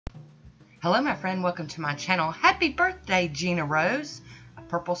Hello my friend, welcome to my channel. Happy birthday Gina Rose. A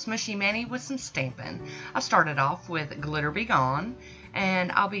purple smushy mani with some stamping. I started off with Glitter Be Gone,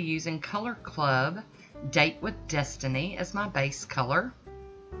 and I'll be using Color Club Date with Destiny as my base color.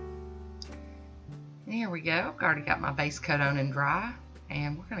 And here we go. I've already got my base coat on and dry,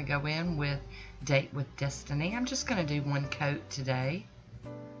 and we're going to go in with Date with Destiny. I'm just going to do one coat today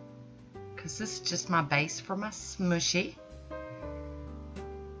because this is just my base for my smushy.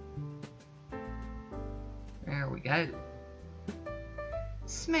 There we go.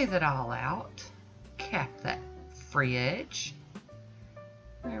 Smooth it all out. Cap that free edge.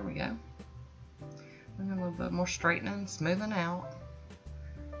 There we go. And a little bit more straightening, smoothing out.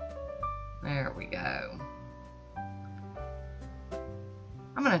 There we go.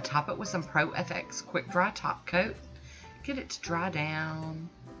 I'm going to top it with some Pro FX Quick Dry Top Coat. Get it to dry down.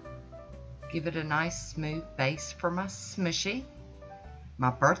 Give it a nice smooth base for my smushy. My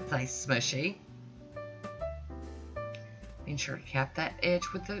birthday smushy. Being sure to cap that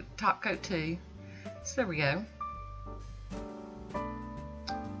edge with the top coat too. So there we go.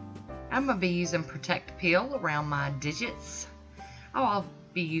 I'm going to be using Protect Peel around my digits. I'll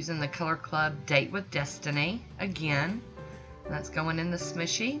be using the Color Club Date with Destiny again. That's going in the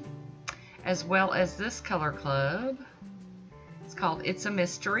smushy. As well as this Color Club. It's called It's a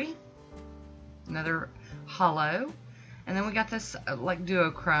Mystery. Another hollow. And then we got this like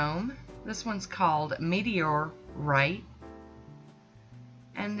duochrome. This one's called Meteorite.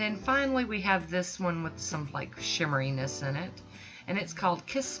 And then finally we have this one with some like shimmeriness in it. And it's called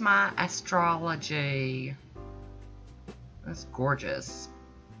Kiss My Astrology. That's gorgeous.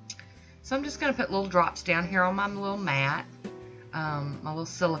 So I'm just going to put little drops down here on my little mat. My little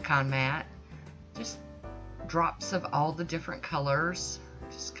silicone mat. Just drops of all the different colors.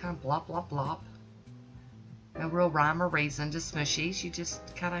 Just kind of blop, blop, blop. No real rhyme or reason to smushies. You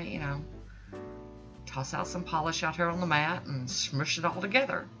just kind of, you know, toss out some polish out here on the mat and smush it all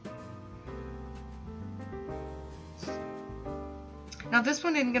together. Now this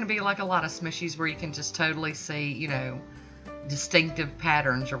one isn't going to be like a lot of smushies where you can just totally see, you know, distinctive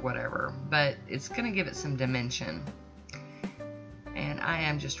patterns or whatever, but it's going to give it some dimension. And I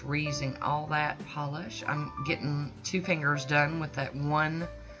am just reusing all that polish. I'm getting 2 fingers done with that one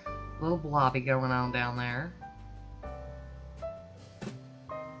little blobby going on down there.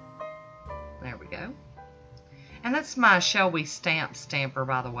 There we go. And that's my Shall We Stamp stamper,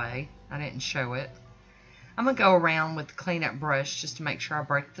 by the way. I didn't show it. I'm going to go around with the cleanup brush just to make sure I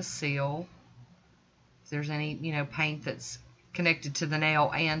break the seal. If there's any, you know, paint that's connected to the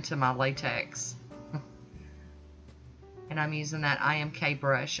nail and to my latex. And I'm using that IMK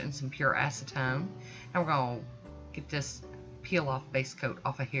brush and some pure acetone. And we're going to get this peel off base coat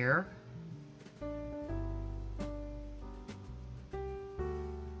off of here.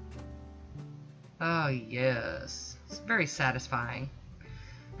 Oh yes, it's very satisfying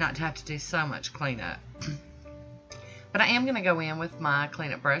not to have to do so much cleanup. But I am going to go in with my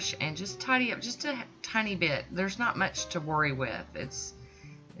cleanup brush and just tidy up just a tiny bit. There's not much to worry with. It's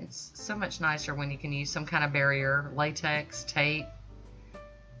so much nicer when you can use some kind of barrier, latex, tape,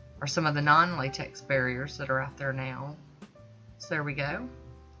 or some of the non-latex barriers that are out there now. So there we go.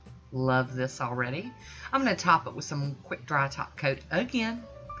 Love this already. I'm going to top it with some quick dry top coat again.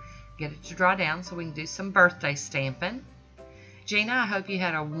 Get it to dry down so we can do some birthday stamping. Gina, I hope you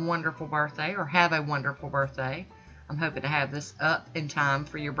had a wonderful birthday or have a wonderful birthday. I'm hoping to have this up in time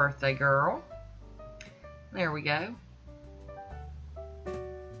for your birthday, girl. There we go.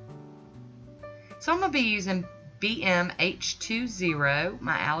 So I'm going to be using BMH20,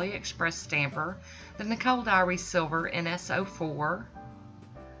 my AliExpress stamper, the Nicole Diary Silver NS04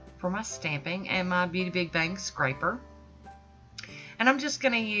 for my stamping, and my Beauty Big Bang scraper. And I'm just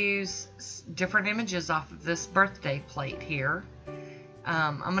going to use different images off of this birthday plate here.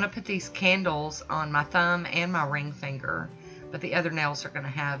 I'm going to put these candles on my thumb and my ring finger, but the other nails are going to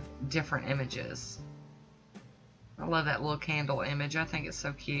have different images. I love that little candle image. I think it's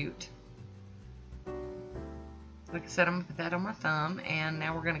so cute. Like I said, I'm going to put that on my thumb, and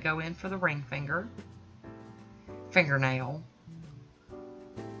now we're going to go in for the ring finger. Fingernail.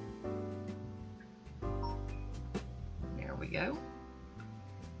 There we go.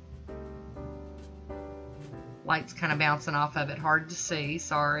 Light's kind of bouncing off of it. Hard to see.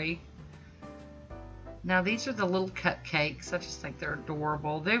 Sorry. Now these are the little cupcakes. I just think they're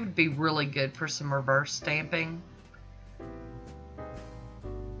adorable. They would be really good for some reverse stamping.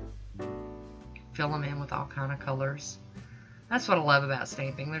 Fill them in with all kind of colors. That's what I love about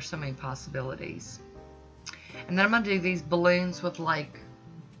stamping. There's so many possibilities. And then I'm going to do these balloons with like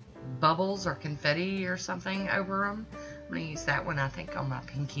bubbles or confetti or something over them. I'm going to use that one, I think, on my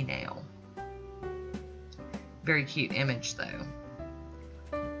pinky nail. Very cute image though.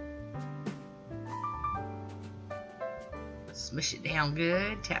 Smush it down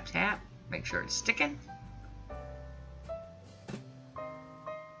good. Tap, tap. Make sure it's sticking.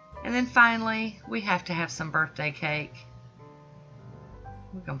 And then finally, we have to have some birthday cake.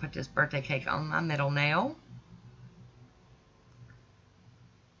 We're going to put this birthday cake on my middle nail.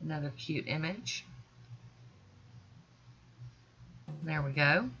 Another cute image. There we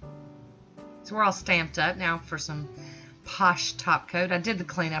go. So we're all stamped up. Now for some Poshe top coat. I did the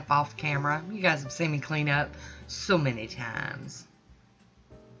cleanup off camera. You guys have seen me clean up so many times.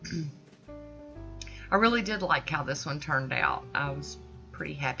 I really did like how this one turned out. I was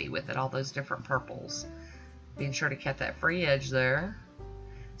pretty happy with it, all those different purples. Being sure to cut that free edge there.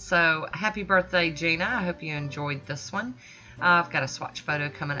 So happy birthday, Gina. I hope you enjoyed this one. I've got a swatch photo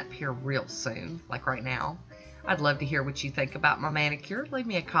coming up here real soon, like right now. I'd love to hear what you think about my manicure. Leave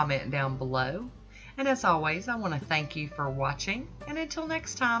me a comment down below. And as always, I want to thank you for watching. And until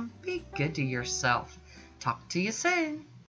next time, be good to yourself. Talk to you soon.